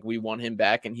 that we want him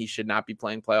back and he should not be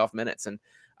playing playoff minutes. And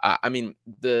I mean,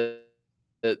 the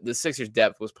Sixers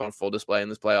depth was put on full display in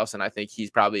this playoffs, and I think he's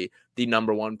probably the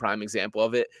number one prime example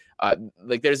of it.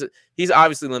 He's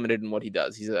obviously limited in what he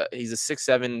does. He's a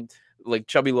 6'7",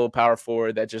 chubby little power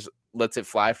forward that just lets it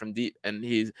fly from deep. And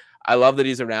I love that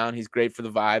he's around. He's great for the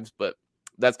vibes, but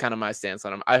that's kind of my stance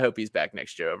on him. I hope he's back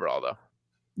next year overall, though.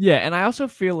 Yeah, and I also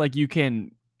feel like you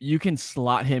can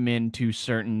slot him into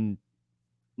certain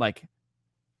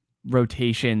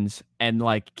rotations and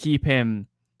keep him.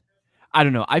 I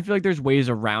don't know. I feel like there's ways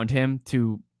around him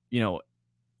to,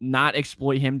 not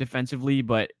exploit him defensively,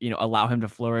 but, allow him to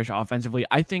flourish offensively.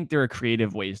 I think there are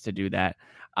creative ways to do that.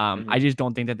 I just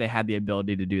don't think that they had the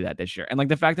ability to do that this year. And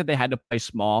the fact that they had to play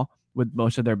small with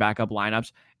most of their backup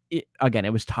lineups, it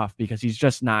was tough because he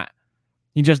just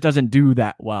doesn't do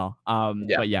that well.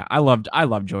 But yeah, I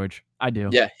love George. I do.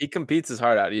 Yeah, he competes his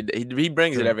heart out. He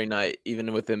brings it every night,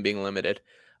 even with him being limited.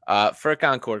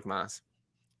 Furkan Korkmaz.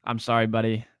 I'm sorry,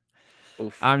 buddy.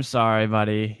 Oof. I'm sorry,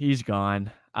 buddy. He's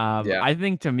gone. I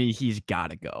think to me, he's got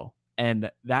to go.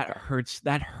 And that hurts.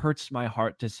 That hurts my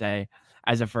heart to say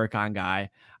as a Furkan guy.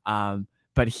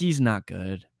 But he's not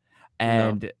good.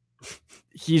 And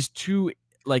he's too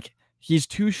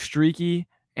streaky,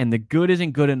 and the good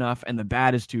isn't good enough, and the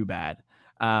bad is too bad.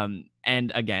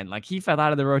 And again, he fell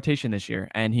out of the rotation this year,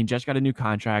 and he just got a new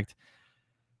contract.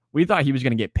 We thought he was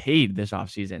going to get paid this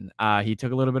offseason. He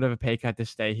took a little bit of a pay cut to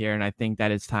stay here, and I think that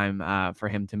it's time for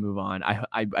him to move on.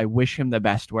 I wish him the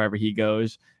best wherever he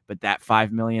goes, but that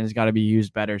 $5 million has got to be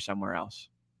used better somewhere else.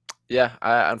 Yeah,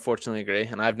 I unfortunately agree,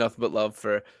 and I have nothing but love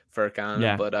for Furkan.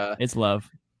 Yeah, but it's love.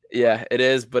 Yeah, it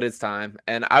is, but it's time.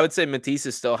 And I would say Matisse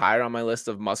is still higher on my list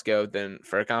of must-go than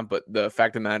Furkan, but the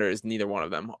fact of the matter is neither one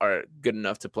of them are good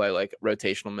enough to play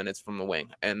rotational minutes from the wing,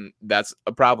 and that's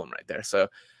a problem right there. So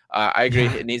I agree.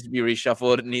 It needs to be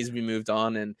reshuffled. It needs to be moved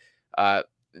on. And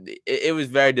it was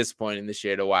very disappointing this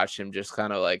year to watch him just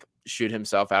kind of like shoot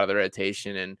himself out of the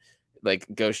rotation and like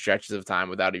go stretches of time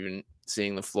without even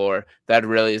seeing the floor. That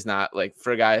really is not like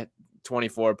for a guy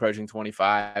 24 approaching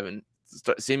 25 and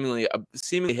seemingly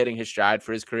hitting his stride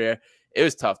for his career. It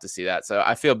was tough to see that. So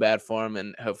I feel bad for him,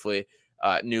 and hopefully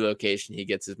new location, he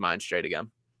gets his mind straight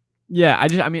again. Yeah,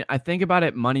 I think about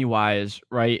it money wise,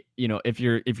 right? If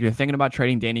you're thinking about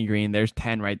trading Danny Green, there's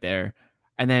 10 right there.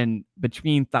 And then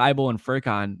between Thibault and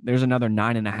Furkan, there's another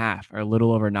 9.5 or a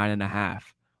little over 9.5.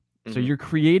 So you're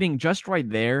creating just right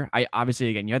there. Obviously,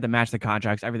 again, you have to match the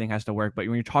contracts. Everything has to work. But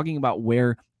when you're talking about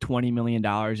where $20 million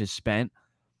is spent,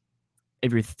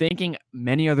 if you're thinking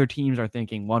many other teams are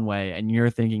thinking one way and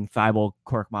you're thinking Thibault,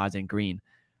 Korkmaz, and Green,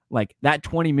 like that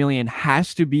 20 million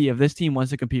has to be, if this team wants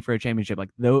to compete for a championship,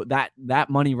 like though that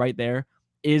money right there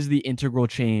is the integral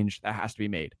change that has to be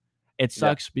made. It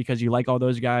sucks because you like all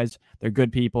those guys. They're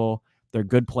good people. They're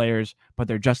good players, but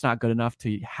they're just not good enough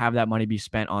to have that money be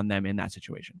spent on them in that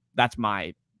situation. That's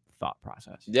my thought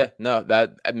process. Yeah, no,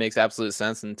 that makes absolute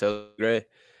sense and totally agree.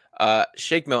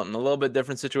 Shake Milton, a little bit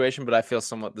different situation, but I feel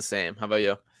somewhat the same. How about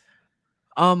you?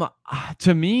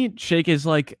 To me, Shake is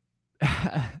like,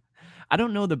 I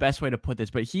don't know the best way to put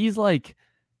this, but he's like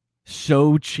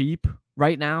so cheap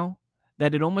right now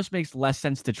that it almost makes less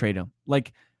sense to trade him.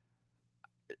 Like,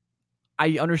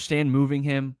 I understand moving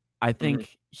him. I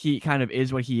think he kind of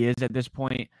is what he is at this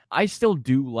point. I still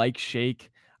do like Shake.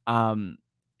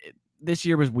 This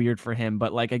year was weird for him,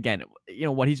 but like, again,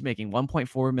 what he's making,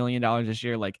 $1.4 million this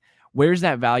year. Like, where's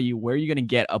that value? Where are you going to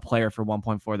get a player for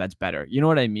 1.4 that's better? You know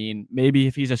what I mean? Maybe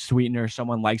if he's a sweetener,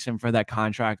 someone likes him for that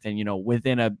contract, and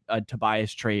within a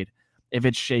Tobias trade, if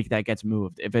it's Shake that gets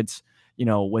moved, if it's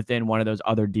within one of those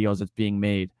other deals that's being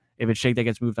made, if it's Shake that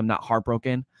gets moved, I'm not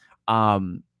heartbroken.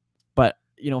 But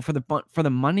for the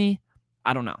money,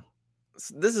 I don't know.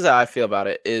 This is how I feel about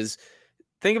it. Is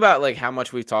think about like how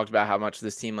much we've talked about how much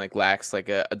this team like lacks like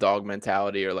a dog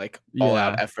mentality or like all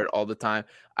out effort all the time.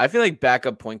 I feel like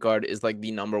backup point guard is like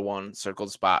the number one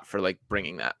circled spot for like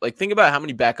bringing that. Like think about how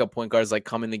many backup point guards like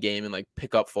come in the game and like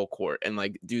pick up full court and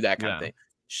like do that kind of thing.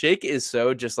 Shake is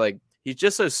so just like he's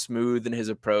just so smooth in his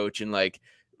approach and like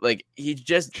he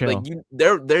just chill. Like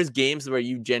there's games where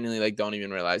you genuinely like don't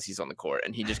even realize he's on the court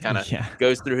and he just kind of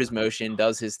goes through his motion,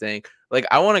 does his thing. Like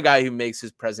I want a guy who makes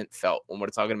his presence felt when we're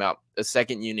talking about a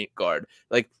second unit guard.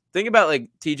 Like think about like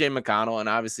TJ McConnell, and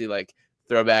obviously like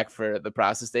throwback for the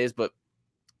process days, but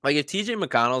like if TJ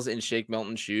McConnell's in Shake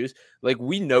Milton's shoes, like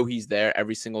we know he's there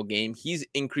every single game. He's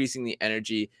increasing the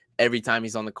energy every time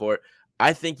he's on the court.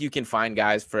 I think you can find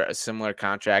guys for a similar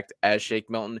contract as Shake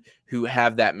Milton who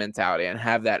have that mentality and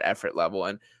have that effort level.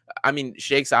 And I mean,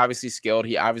 Shake's obviously skilled.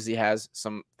 He obviously has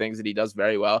some things that he does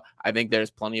very well. I think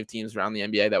there's plenty of teams around the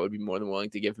NBA that would be more than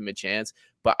willing to give him a chance.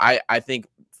 But I think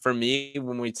for me,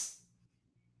 when we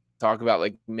talk about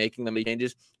like making them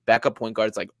changes, backup point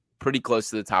guard's like pretty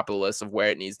close to the top of the list of where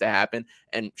it needs to happen.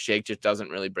 And Shake just doesn't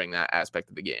really bring that aspect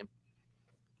of the game.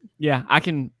 Yeah, I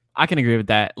can agree with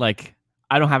that. Like,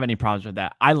 I don't have any problems with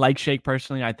that. I like Shake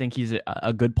personally. I think he's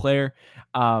a good player.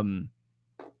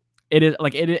 It is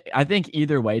like it. I think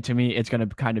either way, to me, it's going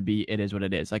to kind of be it is what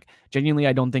it is. Like genuinely,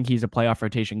 I don't think he's a playoff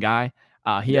rotation guy.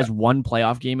 He has one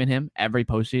playoff game in him every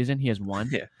postseason. He has one.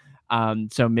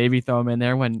 So maybe throw him in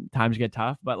there when times get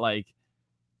tough. But like,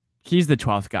 he's the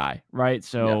 12th guy, right?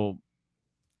 So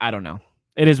I don't know.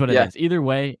 It is what it is. Either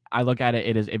way, I look at it.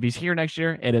 It is. If he's here next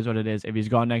year, it is what it is. If he's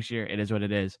gone next year, it is what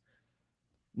it is.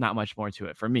 Not much more to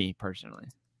it for me personally.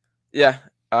 Yeah.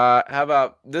 How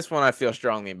about this one? I feel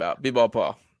strongly about B-ball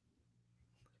Paul.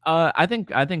 I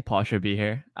think Paul should be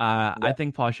here. I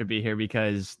think Paul should be here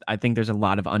because I think there's a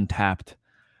lot of untapped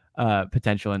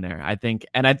potential in there. I think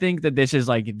that this is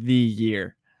like the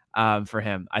year for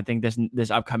him. I think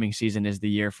this upcoming season is the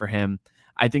year for him.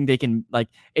 I think they can like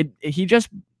it. He just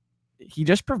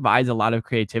provides a lot of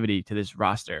creativity to this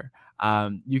roster.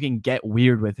 You can get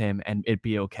weird with him and it'd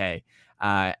be okay.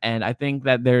 And I think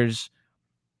that there's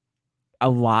a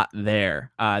lot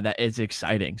there that is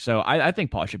exciting. So I think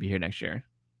Paul should be here next year.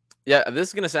 Yeah, this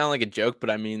is going to sound like a joke,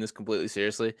 but I mean this completely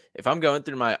seriously. If I'm going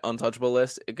through my untouchable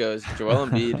list, it goes Joel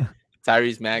Embiid,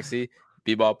 Tyrese Maxey,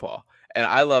 B-ball Paul. And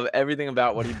I love everything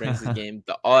about what he brings to the game,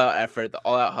 the all-out effort, the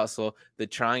all-out hustle, the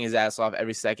trying his ass off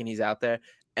every second he's out there.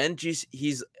 And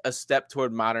he's a step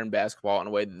toward modern basketball in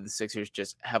a way that the Sixers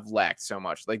just have lacked so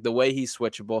much. Like the way he's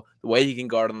switchable, the way he can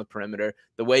guard on the perimeter,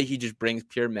 the way he just brings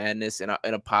pure madness in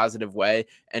a positive way.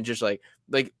 And just like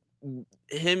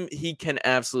him, he can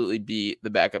absolutely be the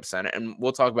backup center. And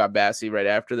we'll talk about Bassey right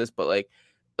after this, but like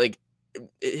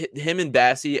him and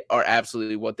Bassey are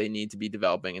absolutely what they need to be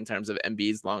developing in terms of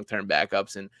Embiid's long-term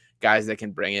backups and guys that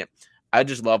can bring it. I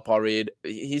just love Paul Reed.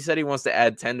 He said he wants to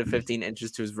add 10 to 15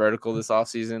 inches to his vertical this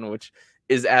offseason, which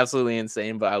is absolutely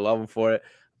insane, but I love him for it.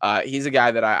 He's a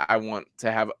guy that I want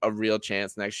to have a real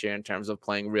chance next year in terms of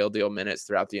playing real deal minutes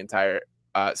throughout the entire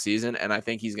season, and I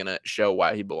think he's going to show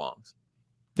why he belongs.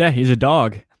 Yeah, he's a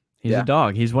dog. He's a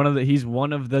dog. He's one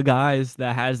of the guys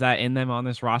that has that in them on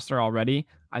this roster already.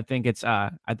 I think it's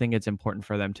important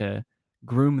for them to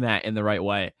groom that in the right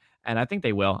way, and I think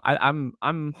they will.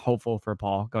 I'm hopeful for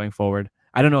Paul going forward.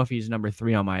 I don't know if he's number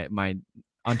 3 on my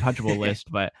untouchable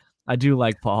list, but I do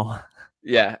like Paul.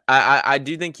 Yeah, I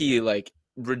do think he like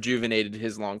rejuvenated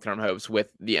his long-term hopes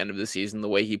with the end of the season, the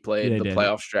way he played, the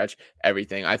playoff stretch,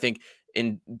 everything. I think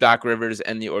in Doc Rivers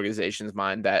and the organization's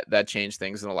mind that changed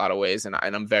things in a lot of ways, and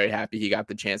I'm very happy he got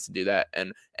the chance to do that,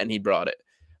 and he brought it.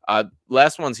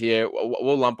 Last ones here,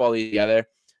 we'll lump all these together.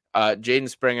 Jaden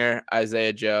Springer,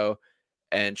 Isaiah Joe,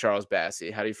 and Charles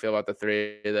Bassey. How do you feel about the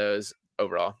 3 of those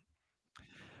overall?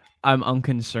 I'm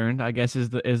unconcerned, I guess is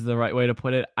the right way to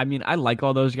put it. I mean, I like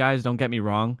all those guys, don't get me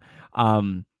wrong.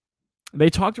 They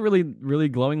talked really, really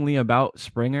glowingly about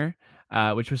Springer,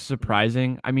 which was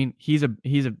surprising. I mean, he's a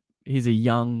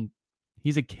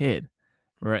kid,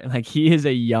 right? Like, he is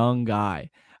a young guy.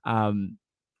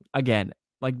 Again,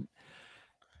 like,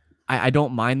 I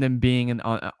don't mind them being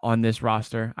on this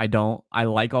roster. I don't. I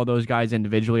like all those guys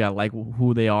individually. I like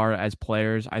who they are as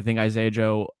players. I think Isaiah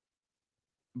Joe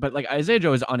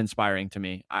is uninspiring to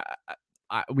me.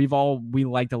 We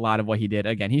liked a lot of what he did.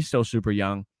 Again, he's still super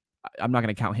young. I'm not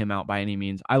going to count him out by any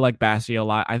means. I like Bassey a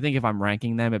lot. I think if I'm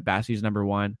ranking them, Bassey's number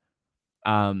 1.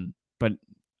 But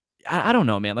I don't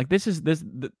know, man. Like,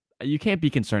 you can't be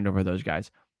concerned over those guys.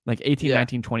 Like 18,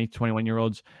 19, 20,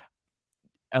 21-year-olds,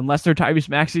 unless they're Tyrese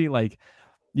Maxey, like,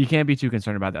 you can't be too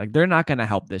concerned about that. Like, they're not going to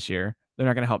help this year. They're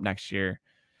not going to help next year.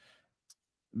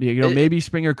 Maybe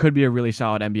Springer could be a really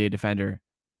solid NBA defender.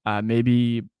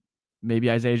 Maybe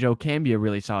Isaiah Joe can be a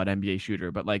really solid NBA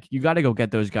shooter, but like, you got to go get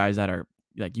those guys that are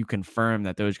like, you confirm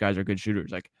that those guys are good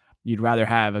shooters. Like, you'd rather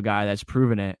have a guy that's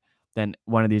proven it than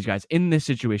one of these guys in this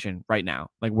situation right now,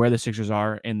 like where the Sixers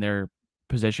are in their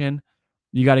position.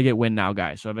 You got to get win now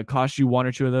guys. So if it costs you 1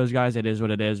 or 2 of those guys, it is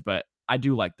what it is, but I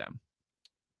do like them.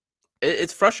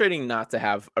 It's frustrating not to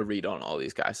have a read on all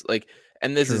these guys. Like,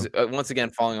 and this is once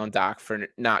again falling on Doc for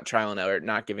not trial and error,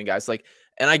 not giving guys like,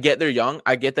 and I get they're young.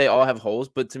 I get they all have holes,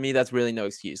 but to me, that's really no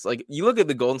excuse. Like, you look at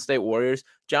the Golden State Warriors,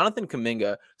 Jonathan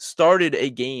Kuminga started a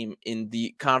game in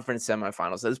the conference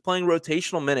semifinals that is playing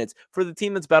rotational minutes for the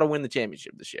team that's about to win the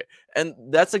championship this year. And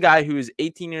that's a guy who is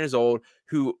 18 years old,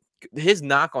 who his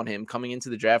knock on him coming into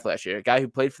the draft last year, a guy who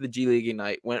played for the G League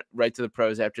Ignite, went right to the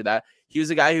pros after that. He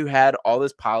was a guy who had all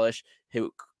this polish,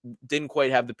 who didn't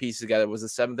quite have the pieces together, was a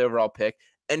 7th overall pick.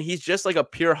 And he's just like a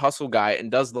pure hustle guy and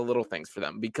does the little things for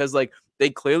them because like they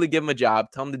clearly give him a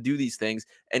job, tell him to do these things,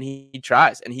 and he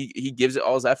tries and he gives it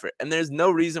all his effort. And there's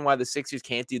no reason why the Sixers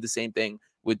can't do the same thing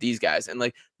with these guys. And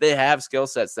like, they have skill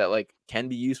sets that like can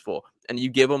be useful, and you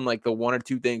give them like the 1 or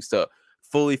 2 things to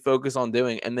fully focus on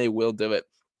doing, and they will do it.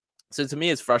 So to me,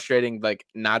 it's frustrating, like,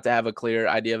 not to have a clear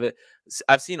idea of it.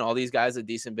 I've seen all these guys a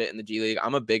decent bit in the G League.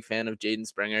 I'm a big fan of Jaden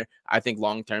Springer. I think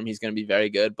long-term he's going to be very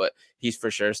good, but he's for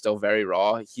sure still very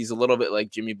raw. He's a little bit like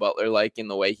Jimmy Butler, like in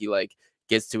the way he like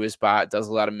gets to his spot, does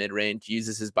a lot of mid-range,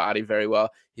 uses his body very well.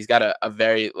 He's got a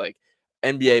very like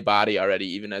NBA body already,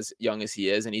 even as young as he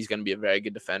is, and he's going to be a very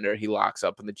good defender. He locks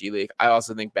up in the G League. I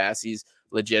also think Bassey's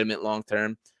legitimate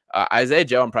long-term. Isaiah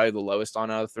Joe, I'm probably the lowest on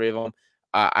out of the 3 of them.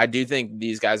 I do think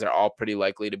these guys are all pretty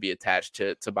likely to be attached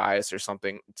to Tobias or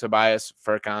something, Tobias,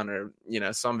 Furkan,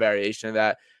 or, some variation of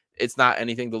that. It's not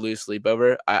anything to lose sleep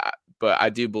over. But I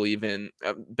do believe in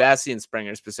Bassey and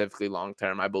Springer specifically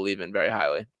long-term. I believe in very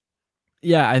highly.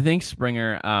 Yeah, I think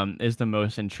Springer is the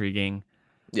most intriguing.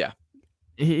 Yeah.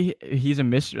 He's a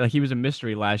mystery. Like, he was a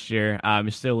mystery last year.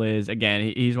 Still is.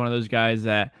 Again, he's one of those guys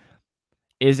that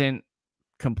isn't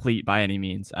complete by any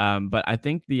means. But I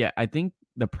think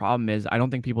the problem is, I don't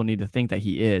think people need to think that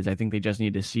he is. I think they just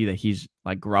need to see that he's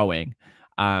like growing.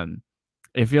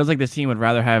 It feels like this team would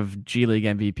rather have G League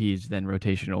MVPs than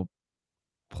rotational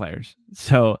players.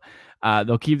 So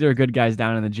they'll keep their good guys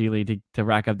down in the G League to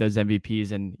rack up those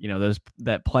MVPs and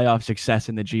that playoff success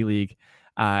in the G League,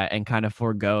 and kind of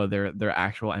forego their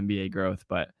actual NBA growth.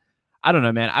 But I don't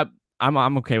know, man.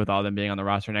 I'm okay with all of them being on the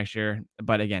roster next year.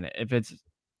 But again, if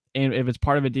it's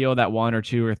part of a deal that 1 or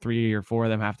 2 or 3 or 4 of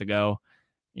them have to go,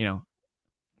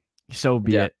 so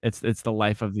be it. It's the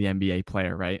life of the NBA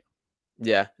player, right?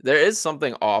 Yeah, there is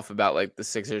something off about like the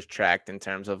Sixers tracked in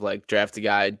terms of like draft a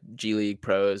guy, G League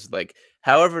pros, like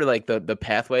However, like the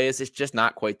pathway is, it's just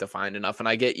not quite defined enough. And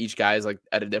I get each guy is like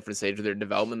at a different stage of their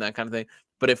development, that kind of thing.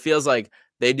 But it feels like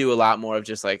they do a lot more of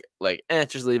just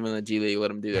just leave them in the G League, let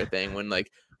them do their thing. When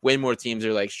like way more teams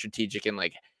are like strategic and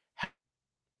like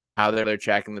how they're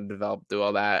tracking them develop, do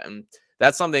all that. And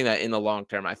that's something that in the long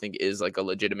term, I think is like a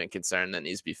legitimate concern that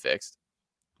needs to be fixed.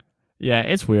 Yeah,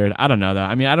 it's weird. I don't know though.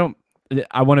 I mean,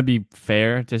 I want to be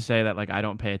fair to say that like I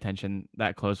don't pay attention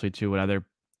that closely to what other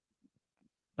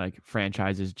like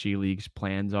franchises G League's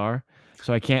plans are.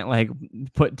 So I can't like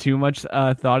put too much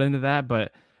thought into that,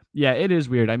 but yeah, it is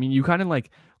weird. I mean, you kind of like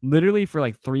literally for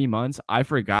like 3 months, I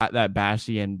forgot that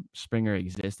Bassey and Springer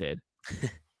existed.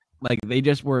 Like they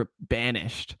just were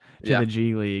banished to the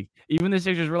G League. Even the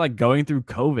Sixers were like going through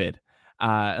COVID,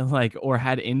 or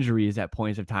had injuries at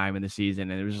points of time in the season,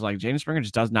 and it was just like James Springer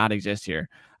just does not exist here.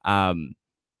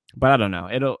 But I don't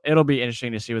know. It'll be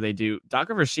interesting to see what they do. Doc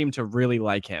Rivers seemed to really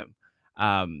like him,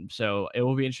 so it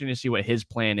will be interesting to see what his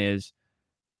plan is,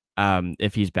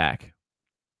 if he's back.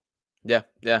 Yeah.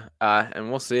 And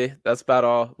we'll see. That's about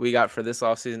all we got for this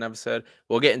offseason episode.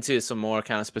 We'll get into some more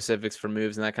kind of specifics for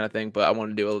moves and that kind of thing, but I want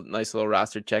to do a nice little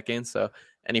roster check-in. So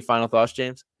any final thoughts,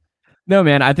 James? No,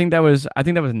 man, I think that was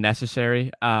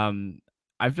necessary.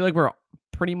 I feel like we're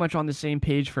pretty much on the same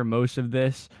page for most of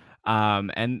this.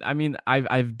 And I mean,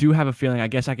 I do have a feeling, I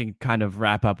guess I can kind of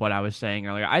wrap up what I was saying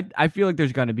earlier. I feel like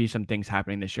there's going to be some things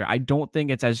happening this year. I don't think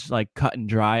it's as like cut and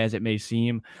dry as it may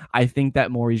seem. I think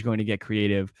that Morey's going to get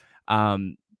creative,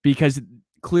 because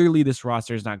clearly this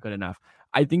roster is not good enough.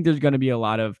 I think there's going to be a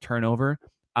lot of turnover,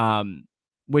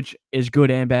 which is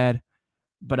good and bad,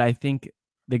 but I think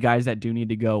the guys that do need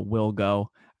to go will go.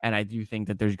 And I do think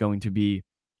that there's going to be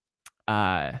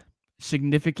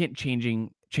significant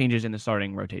changes in the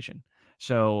starting rotation.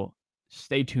 So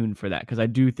stay tuned for that, because I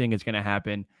do think it's going to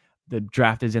happen. The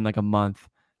draft is in like a month.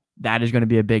 That is going to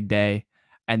be a big day.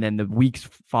 And then the weeks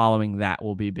following that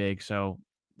will be big. So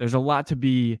there's a lot to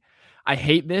be. I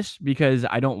hate this because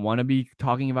I don't want to be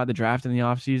talking about the draft in the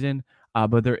offseason,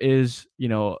 but there is,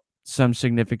 some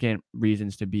significant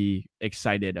reasons to be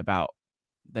excited about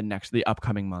the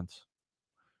upcoming months.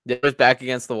 It was back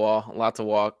against the wall. A lot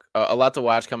to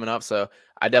watch coming up. So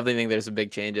I definitely think there's some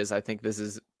big changes. I think this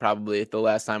is probably the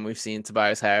last time we've seen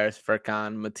Tobias Harris,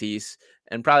 Furkan, Matisse,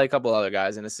 and probably a couple other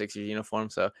guys in a Sixers uniform.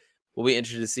 So we'll be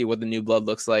interested to see what the new blood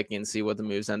looks like and see what the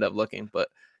moves end up looking. But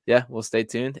yeah, we'll stay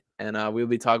tuned, and we'll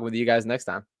be talking with you guys next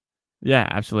time. Yeah,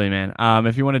 absolutely, man.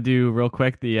 If you want to do real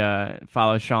quick, the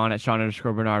follow Sean at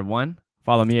Sean_Bernard1.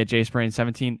 Follow me at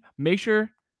JSprain17. Make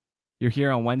sure you're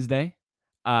here on Wednesday.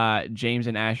 James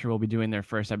and Asher will be doing their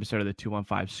first episode of the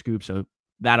 215 Scoop, so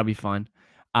that'll be fun.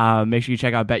 Make sure you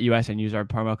check out BetUS and use our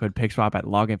promo code PickSwap at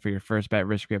login for your first bet,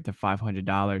 risk-free up to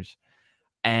 $500.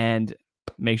 And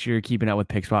make sure you're keeping up with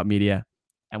PickSwap Media,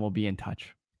 and we'll be in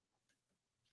touch.